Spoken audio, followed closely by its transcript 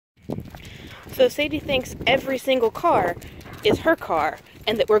So Sadie thinks every single car is her car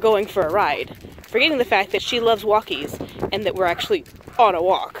and that we're going for a ride, forgetting the fact that she loves walkies and that we're actually on a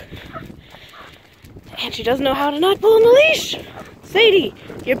walk. And she doesn't know how to not pull on the leash! Sadie,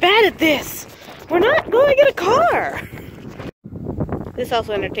 you're bad at this! We're not going in a car! This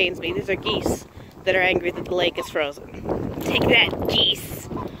also entertains me. These are geese that are angry that the lake is frozen. Take that, geese!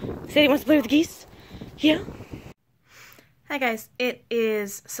 Sadie wants to play with the geese? Yeah? Hi guys, it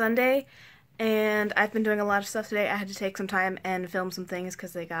is Sunday, and I've been doing a lot of stuff today. I had to take some time and film some things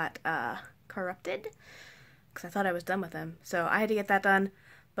because they got corrupted, because I thought I was done with them. So I had to get that done,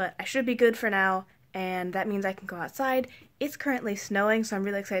 but I should be good for now, and that means I can go outside. It's currently snowing, so I'm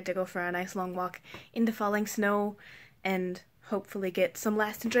really excited to go for a nice long walk into falling snow and hopefully get some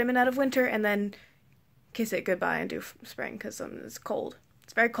last enjoyment out of winter and then kiss it goodbye and do spring, because it's cold.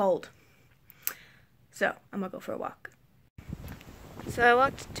 It's very cold. So I'm gonna go for a walk. So I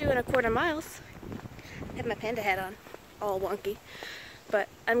walked 2¼ miles. I have my panda hat on, all wonky, but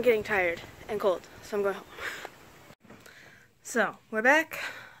I'm getting tired and cold, so I'm going home. So we're back.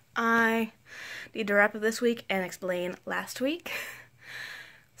 I need to wrap up this week and explain last week.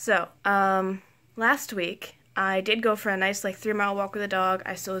 So last week I did go for a nice 3-mile walk with the dog.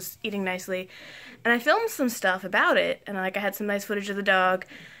 I still was eating nicely, and I filmed some stuff about it, and I had some nice footage of the dog,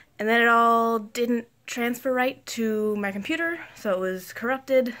 and then it all didn't transfer right to my computer, so it was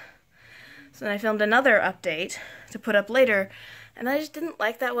corrupted. So then I filmed another update to put up later, and I just didn't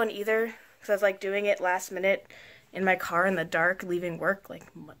like that one either, because I was doing it last minute in my car in the dark, leaving work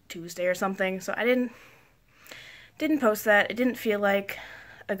Tuesday or something. So I didn't post that. It didn't feel like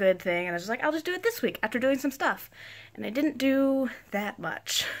a good thing, and I was just like, I'll just do it this week after doing some stuff. And I didn't do that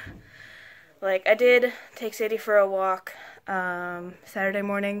much. I did take Sadie for a walk Saturday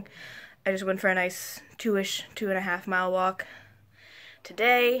morning. I just went for a nice 2.5 mile walk.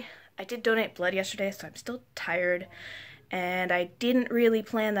 Today, I did donate blood yesterday, so I'm still tired. And I didn't really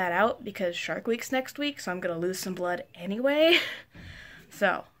plan that out because Shark Week's next week, so I'm going to lose some blood anyway.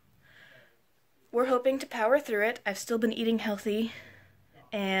 So, we're hoping to power through it. I've still been eating healthy,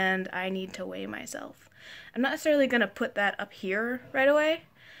 and I need to weigh myself. I'm not necessarily going to put that up here right away,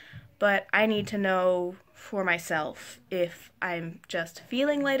 but I need to know for myself if I'm just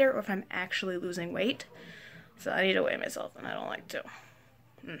feeling lighter or if I'm actually losing weight. So I need to weigh myself, and I don't like to.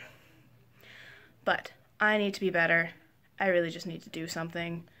 But I need to be better. I really just need to do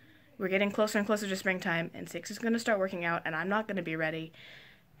something. We're getting closer and closer to springtime, and Six is going to start working out, and I'm not going to be ready.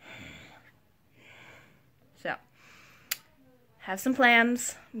 So, have some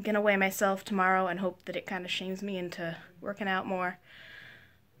plans. I'm going to weigh myself tomorrow and hope that it kind of shames me into working out more.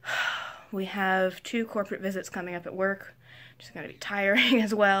 We have 2 corporate visits coming up at work, which is going to be tiring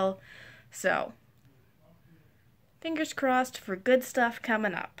as well. So, fingers crossed for good stuff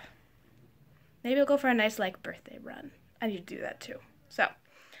coming up. Maybe I'll go for a nice birthday run. I need to do that too. So,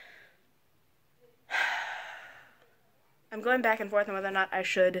 I'm going back and forth on whether or not I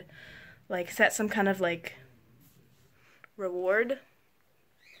should set some kind of reward.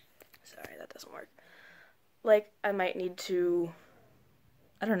 Sorry, that doesn't work. I might need to,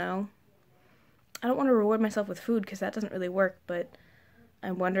 I don't know. I don't want to reward myself with food because that doesn't really work, but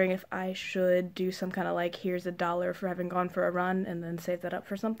I'm wondering if I should do some kind of here's $1 for having gone for a run and then save that up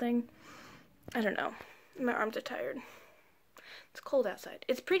for something. I don't know. My arms are tired. It's cold outside.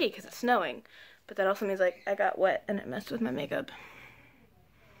 It's pretty because it's snowing, but that also means I got wet and it messed with my makeup.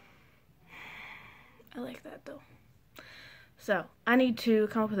 I like that though. So, I need to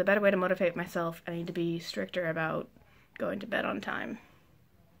come up with a better way to motivate myself. I need to be stricter about going to bed on time.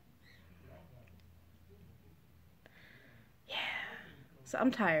 So I'm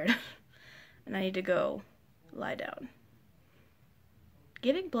tired, and I need to go lie down.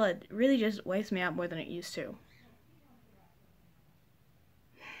 Giving blood really just wipes me out more than it used to.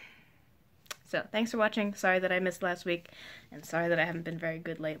 So, thanks for watching. Sorry that I missed last week, and sorry that I haven't been very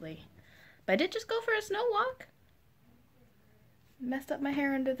good lately. But I did just go for a snow walk. Messed up my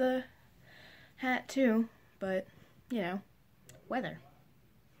hair under the hat, too. But, weather.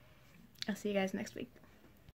 I'll see you guys next week.